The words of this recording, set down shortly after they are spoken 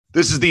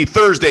This is the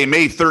Thursday,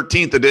 May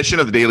 13th edition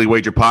of the Daily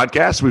Wager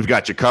Podcast. We've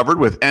got you covered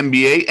with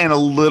NBA and a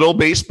little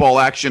baseball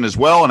action as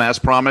well. And as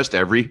promised,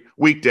 every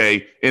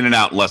weekday, in and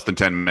out in less than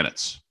 10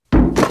 minutes.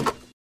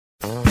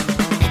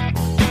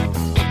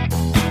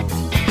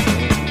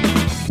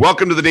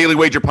 Welcome to the Daily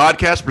Wager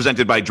Podcast,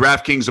 presented by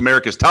DraftKings,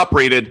 America's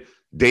top-rated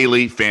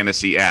daily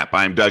fantasy app.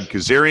 I'm Doug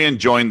Kazarian,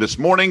 joined this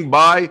morning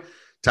by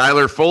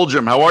Tyler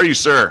Fulgham. How are you,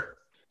 sir?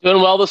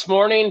 Doing well this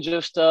morning,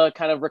 just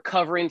kind of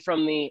recovering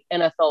from the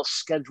NFL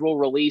schedule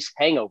release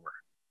hangover.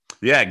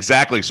 Yeah,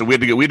 exactly. So we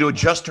had to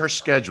adjust our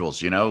schedules.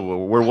 You know,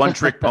 we're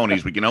one-trick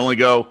ponies. We can only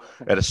go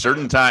at a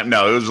certain time.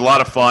 No, it was a lot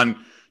of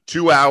fun.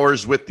 2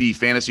 hours with the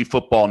Fantasy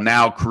Football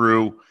Now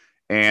crew,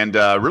 and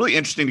really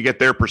interesting to get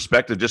their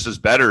perspective just as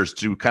bettors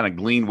to kind of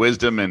glean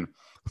wisdom and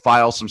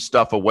file some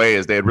stuff away,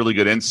 as they had really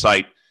good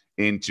insight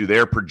into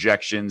their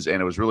projections,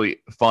 and it was really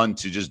fun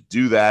to just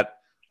do that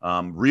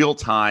real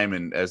time,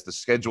 and as the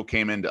schedule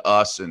came into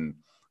us, and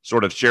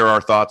sort of share our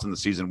thoughts on the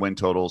season win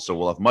totals. So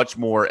we'll have much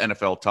more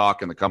NFL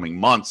talk in the coming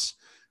months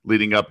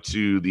leading up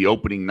to the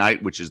opening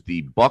night, which is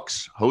the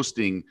Bucs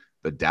hosting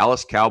the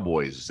Dallas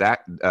Cowboys.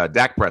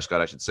 Dak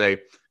Prescott, I should say,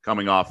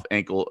 coming off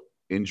ankle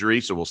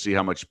injury. So we'll see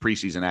how much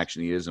preseason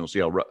action he is, and we'll see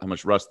how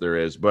much rust there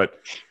is. But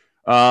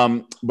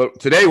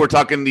today we're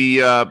talking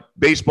the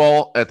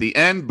baseball at the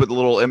end, but the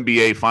little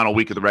NBA final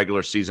week of the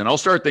regular season. I'll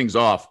start things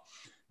off.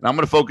 And I'm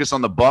going to focus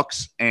on the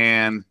Bucs,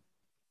 and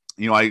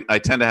I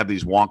tend to have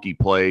these wonky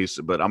plays,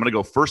 but I'm going to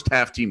go first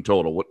half team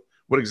total.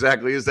 What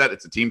exactly is that?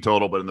 It's a team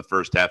total, but in the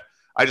first half,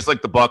 I just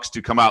like the Bucs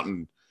to come out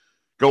and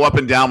go up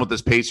and down with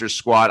this Pacers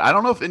squad. I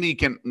don't know if Indy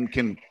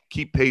can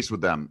keep pace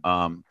with them, so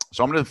I'm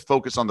going to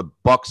focus on the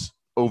Bucs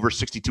over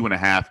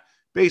 62.5.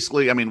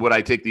 Basically, I mean, would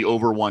I take the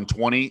over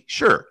 120?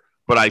 Sure,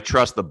 but I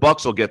trust the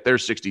Bucs will get their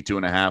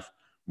 62.5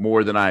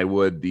 more than I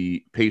would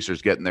the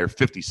Pacers getting their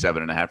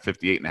 57.5,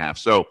 58.5.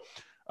 So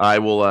I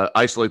will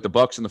isolate the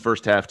Bucs in the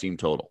first half team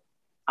total.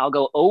 I'll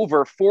go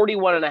over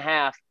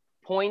 41.5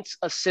 points,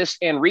 assists,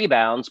 and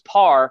rebounds,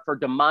 par for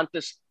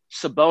Domantas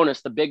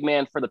Sabonis, the big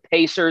man for the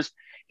Pacers.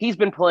 He's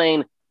been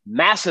playing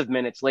massive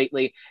minutes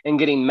lately and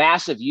getting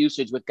massive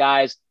usage with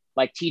guys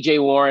like TJ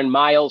Warren,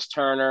 Miles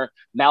Turner,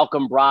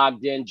 Malcolm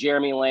Brogdon,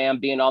 Jeremy Lamb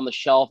being on the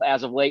shelf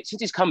as of late.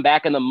 Since he's come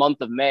back in the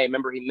month of May,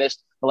 remember he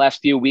missed the last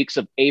few weeks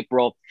of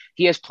April,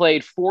 he has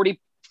played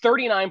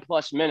 39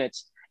 plus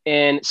minutes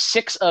in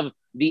 6 of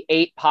the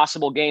 8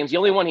 possible games. The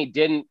only one he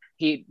didn't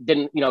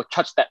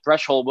touch that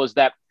threshold was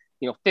that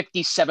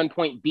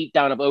 57-point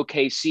beatdown of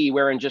OKC,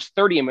 where in just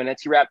 30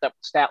 minutes he wrapped up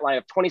a stat line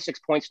of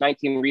 26 points,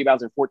 19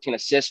 rebounds, and 14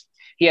 assists.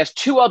 He has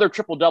 2 other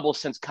triple doubles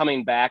since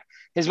coming back.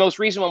 His most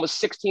recent one was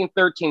 16,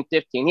 13,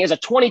 15. He has a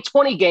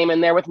 2020 game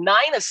in there with 9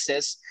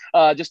 assists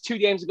just 2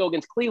 games ago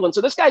against Cleveland. So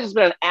this guy's just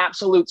been an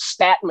absolute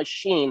stat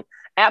machine,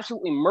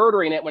 absolutely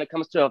murdering it when it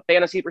comes to a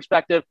fantasy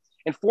perspective.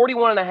 And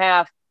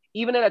 41.5,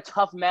 even in a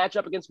tough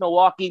matchup against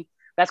Milwaukee,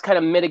 that's kind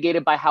of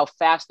mitigated by how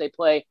fast they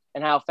play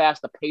and how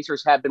fast the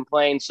Pacers have been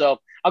playing. So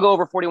I'll go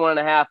over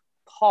 41.5,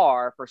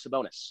 par for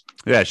Sabonis.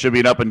 Yeah, it should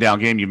be an up and down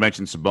game. You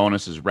mentioned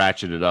Sabonis has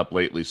ratcheted up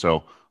lately,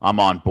 so I'm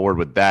on board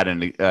with that.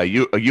 And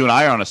you and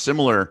I are on a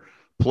similar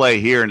play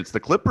here, and it's the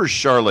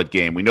Clippers-Charlotte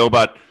game. We know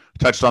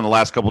touched on the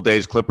last couple of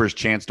days, Clippers'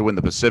 chance to win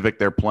the Pacific.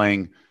 They're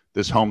playing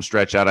this home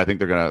stretch out. I think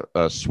they're going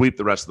to sweep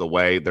the rest of the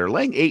way. They're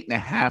laying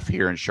 8.5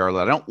 here in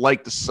Charlotte. I don't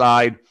like the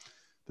side.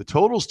 The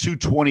total's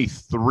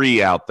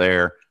 223 out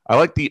there. I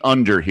like the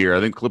under here.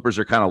 I think Clippers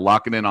are kind of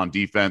locking in on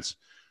defense.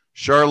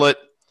 Charlotte,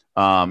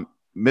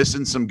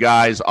 missing some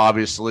guys,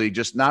 obviously,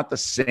 just not the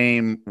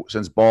same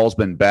since Ball's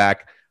been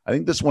back. I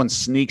think this one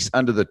sneaks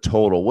under the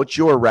total. What's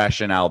your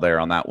rationale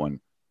there on that one?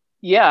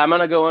 Yeah, I'm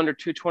going to go under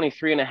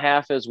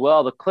 223.5 as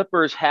well. The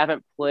Clippers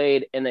haven't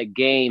played in a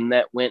game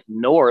that went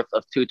north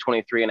of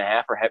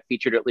 223.5 or have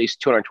featured at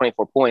least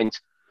 224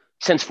 points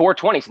since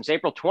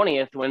April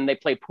 20th, when they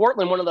played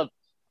Portland, one of the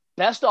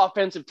best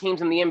offensive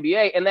teams in the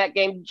NBA, and that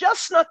game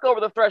just snuck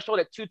over the threshold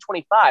at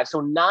 225. So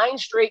 9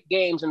 straight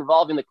games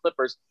involving the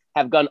Clippers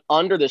have gone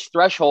under this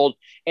threshold,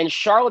 and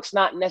Charlotte's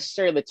not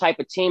necessarily the type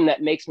of team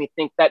that makes me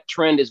think that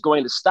trend is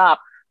going to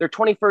stop. They're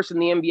 21st in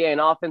the NBA in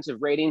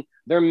offensive rating.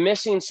 They're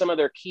missing some of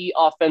their key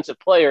offensive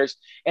players,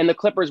 and the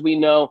Clippers, we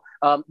know,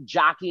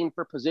 jockeying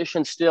for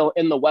position still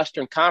in the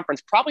Western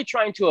Conference, probably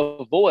trying to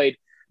avoid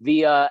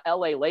the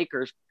LA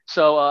Lakers.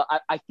 So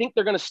I think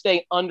they're going to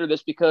stay under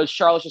this because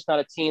Charlotte's just not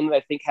a team that I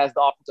think has the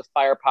offensive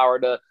firepower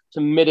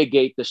to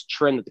mitigate this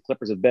trend that the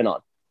Clippers have been on.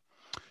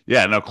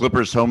 Yeah, no,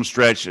 Clippers home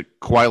stretch.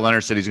 Kawhi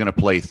Leonard said he's going to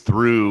play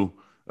through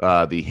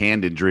the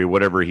hand injury,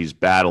 whatever he's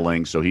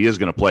battling. So he is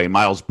going to play.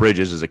 Miles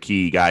Bridges is a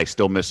key guy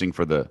still missing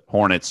for the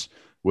Hornets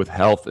with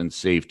health and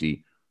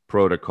safety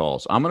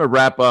protocols. I'm going to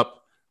wrap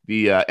up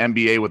the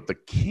NBA with the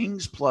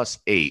Kings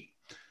 +8.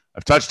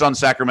 I've touched on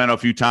Sacramento a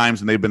few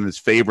times, and they've been his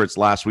favorites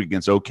last week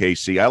against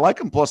OKC. I like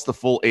them plus the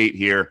full 8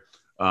 here,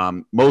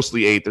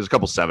 mostly 8. There's a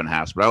couple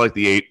 7.5s, but I like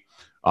the 8,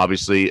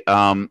 obviously.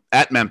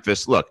 At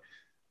Memphis, look,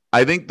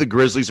 I think the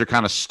Grizzlies are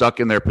kind of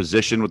stuck in their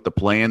position with the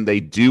plan. They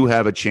do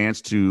have a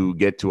chance to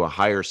get to a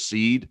higher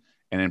seed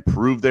and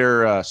improve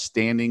their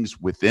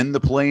standings within the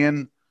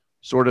plan,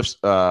 sort of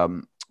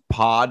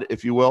pod,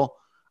 if you will.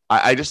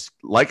 I just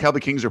like how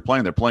the Kings are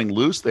playing. They're playing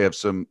loose. They have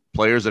some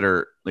players that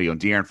are,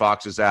 De'Aaron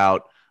Fox is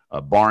out,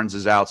 Barnes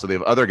is out, so they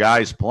have other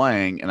guys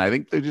playing, and I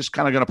think they're just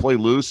kind of going to play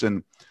loose.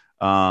 And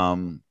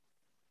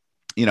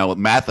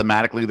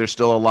mathematically they're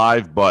still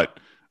alive, but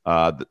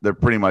they're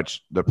pretty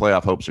much, their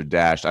playoff hopes are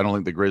dashed. I don't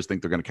think the Grizz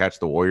think they're going to catch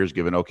the Warriors,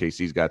 given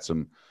OKC's got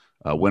some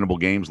winnable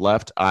games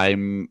left. I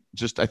think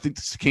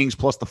the Kings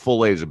plus the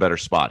full 8 is a better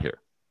spot here.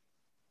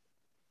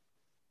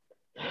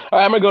 All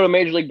right, I'm going to go to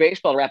Major League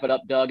Baseball and wrap it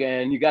up, Doug,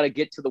 and you got to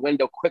get to the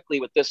window quickly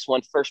with this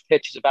one. First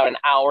pitch is about an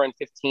hour and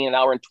 20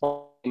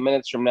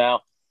 minutes from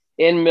now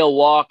in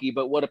Milwaukee,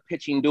 but what a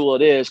pitching duel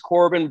it is.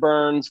 Corbin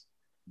Burnes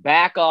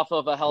back off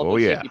of a health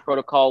and safety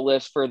protocol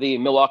list for the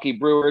Milwaukee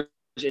Brewers,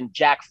 and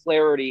Jack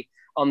Flaherty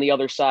on the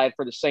other side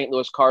for the St.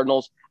 Louis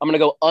Cardinals. I'm going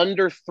to go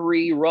under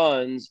 3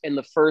 runs in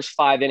the first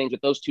 5 innings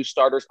with those two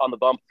starters on the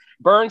bump.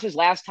 Burnes, his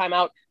last time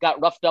out, got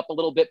roughed up a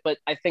little bit, but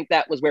I think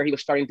that was where he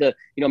was starting to,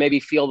 maybe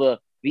feel the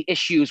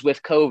issues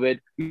with COVID.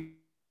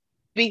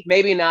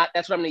 Maybe not.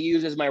 That's what I'm going to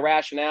use as my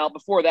rationale.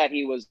 Before that,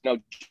 he was,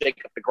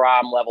 Jacob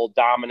deGrom level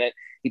dominant.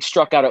 He'd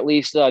struck out at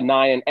least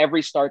 9 in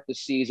every start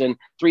this season,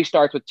 3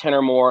 starts with 10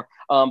 or more.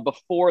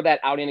 Before that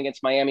outing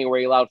against Miami, where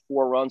he allowed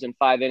 4 runs in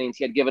 5 innings,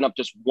 he had given up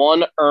just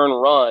 1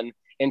 earned run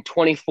in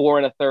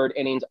 24 1/3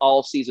 innings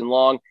all season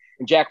long.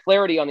 And Jack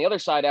Flaherty on the other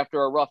side,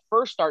 after a rough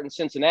first start in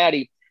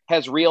Cincinnati,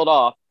 has reeled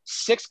off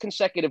 6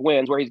 consecutive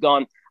wins where he's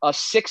gone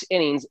 6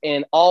 innings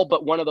in all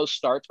but one of those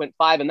starts, went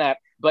 5 in that,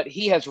 but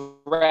he has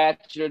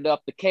ratcheted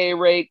up the K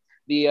rate.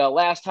 The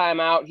last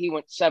time out, he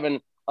went 7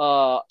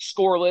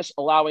 scoreless,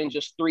 allowing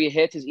just 3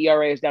 hits. His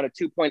ERA is down to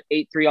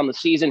 2.83 on the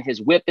season.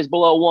 His whip is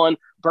below 1.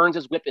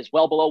 Burns' whip is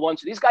well below 1.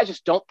 So these guys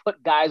just don't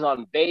put guys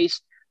on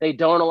base. They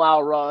don't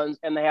allow runs,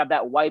 and they have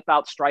that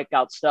wipeout,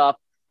 strikeout stuff.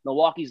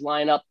 Milwaukee's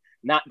lineup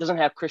doesn't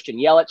have Christian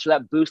Yelich, so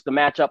that boosts the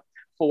matchup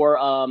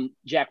for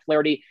Jack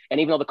Flaherty. And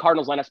even though the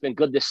Cardinals lineup's been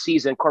good this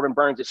season, Corbin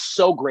Burnes is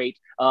so great.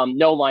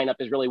 No lineup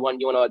is really one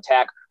you want to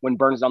attack when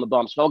Burnes is on the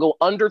bump. So I'll go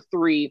under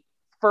 3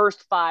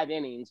 first 5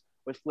 innings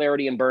with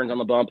Flaherty and Burnes on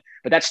the bump.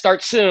 But that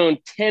starts soon,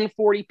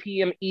 10:40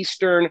 p.m.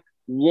 Eastern,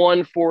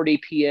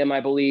 1:40 p.m., I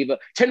believe.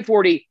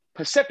 10:40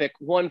 Pacific,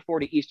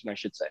 1:40 Eastern, I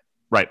should say.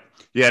 Right.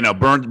 Yeah, no,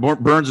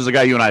 Burnes is a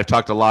guy you and I have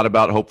talked a lot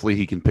about. Hopefully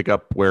he can pick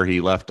up where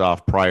he left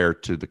off prior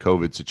to the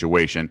COVID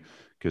situation,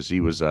 because he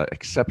was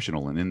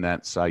exceptional and in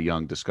that Cy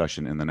Young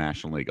discussion in the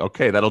National League.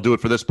 Okay, that'll do it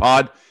for this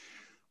pod.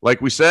 Like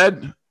we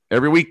said,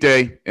 every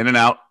weekday, in and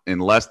out in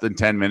less than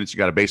 10 minutes. You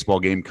got a baseball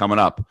game coming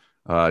up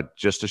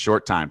just a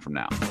short time from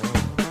now.